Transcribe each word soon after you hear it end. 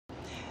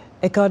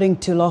According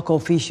to local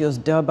officials,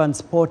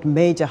 Durban's port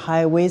major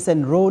highways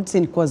and roads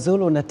in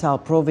KwaZulu-Natal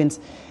province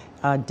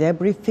are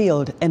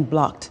debris-filled and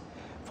blocked.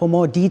 For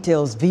more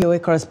details, VOA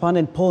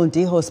Correspondent Paul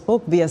Ndiho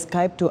spoke via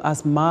Skype to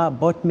Asmaa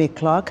Botmi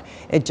Clarke,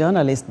 a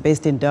journalist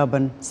based in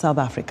Durban, South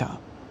Africa.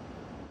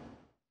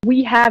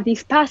 We have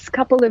these past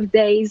couple of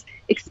days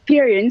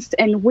experienced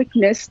and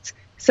witnessed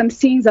some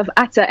scenes of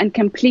utter and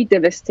complete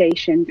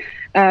devastation.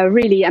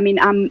 Really, I mean,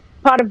 I'm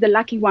part of the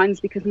lucky ones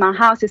because my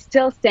house is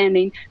still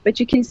standing, but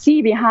you can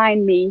see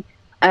behind me,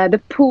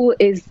 the pool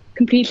is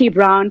completely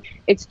brown.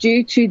 It's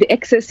due to the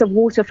excess of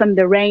water from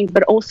the rains,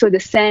 but also the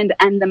sand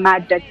and the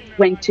mud that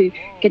went to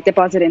get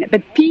deposited in it.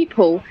 But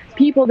people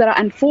that are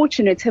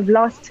unfortunate have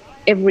lost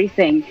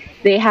everything.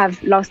 They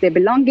have lost their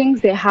belongings,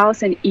 their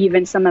house, and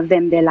even some of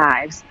them their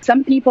lives.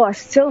 Some people are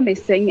still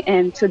missing,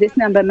 and so this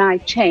number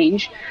might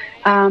change.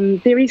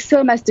 There is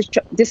so much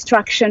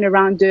destruction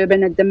around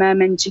Durban at the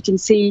moment. You can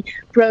see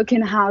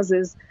broken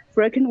houses,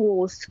 broken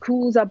walls,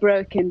 schools are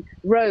broken,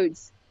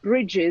 roads,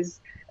 bridges,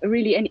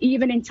 really, and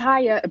even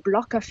entire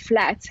block of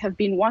flats have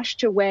been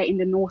washed away in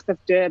the north of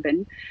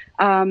Durban.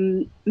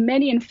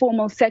 Many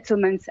informal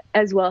settlements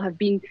as well have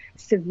been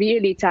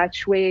severely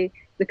touched, where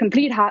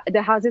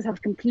the houses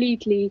have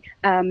completely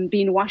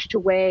been washed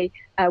away.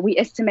 We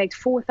estimate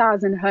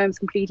 4,000 homes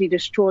completely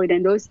destroyed,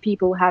 and those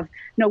people have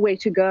nowhere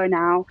to go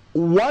now.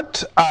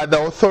 What are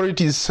the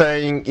authorities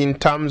saying in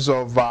terms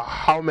of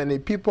how many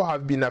people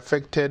have been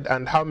affected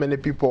and how many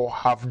people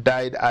have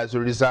died as a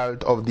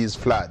result of these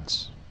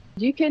floods?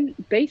 You can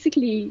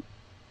basically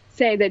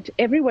say that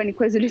everyone in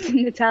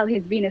KwaZulu-Natal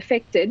has been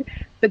affected,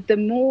 but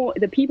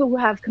the people who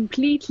have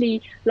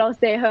completely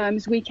lost their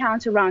homes, we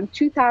count around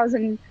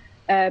 2,000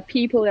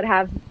 people that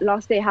have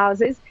lost their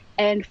houses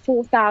and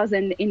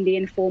 4,000 in the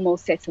informal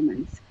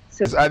settlements.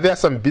 So, are there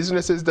some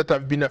businesses that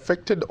have been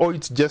affected, or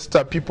it's just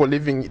people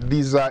living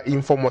these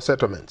informal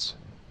settlements?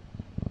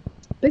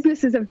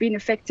 Businesses have been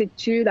affected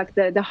too, like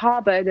the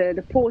harbour,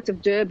 the port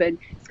of Durban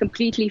is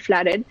completely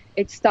flooded.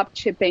 It stopped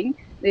shipping.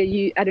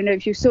 I don't know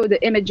if you saw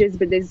the images,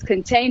 but there's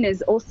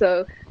containers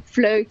also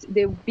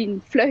they've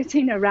been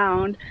floating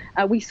around.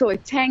 We saw a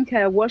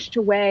tanker washed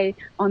away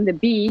on the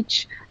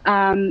beach.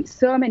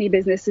 So many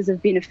businesses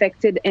have been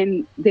affected,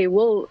 and they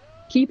will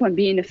keep on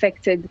being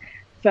affected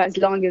for as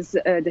long as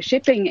the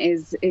shipping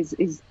is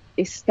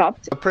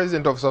stopped. The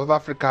President of South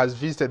Africa has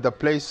visited the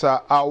place.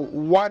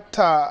 What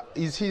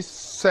is he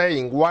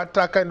saying? What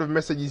kind of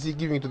message is he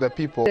giving to the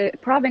people? The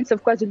province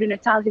of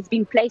KwaZulu-Natal has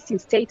been placed in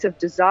state of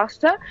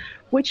disaster,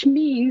 which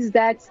means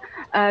that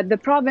the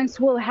province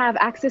will have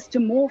access to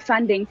more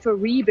funding for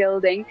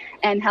rebuilding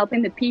and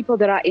helping the people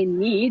that are in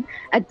need.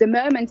 At the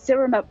moment,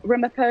 Cyril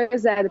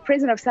Ramaphosa, the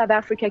President of South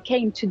Africa,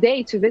 came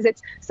today to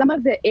visit some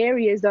of the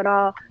areas that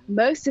are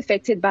most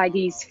affected by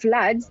these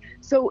floods.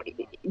 So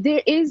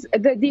there is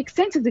the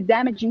extent of the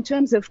damage in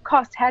terms of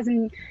cost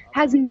hasn't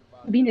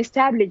been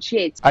established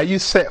yet. Are you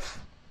safe?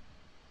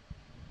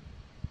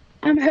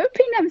 I'm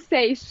hoping I'm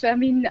safe. I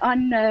mean,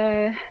 on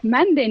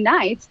Monday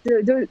night,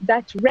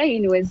 that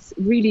rain was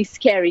really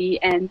scary,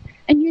 and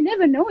you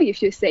never know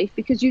if you're safe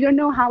because you don't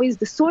know how is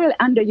the soil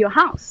under your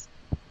house.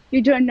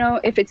 You don't know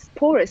if it's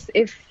porous,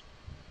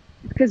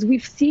 because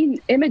we've seen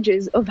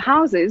images of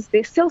houses,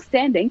 they're still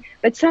standing,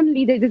 but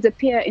suddenly they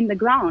disappear in the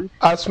ground.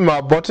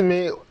 Asmaa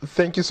Botmi,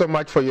 thank you so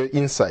much for your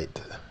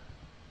insight.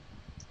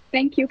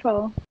 Thank you,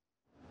 Paul.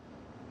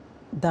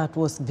 That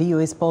was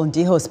VOA's Paul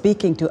Ndiho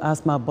speaking to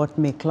Asmaa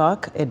Botmi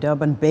Clarke, a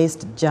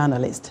Durban-based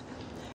journalist.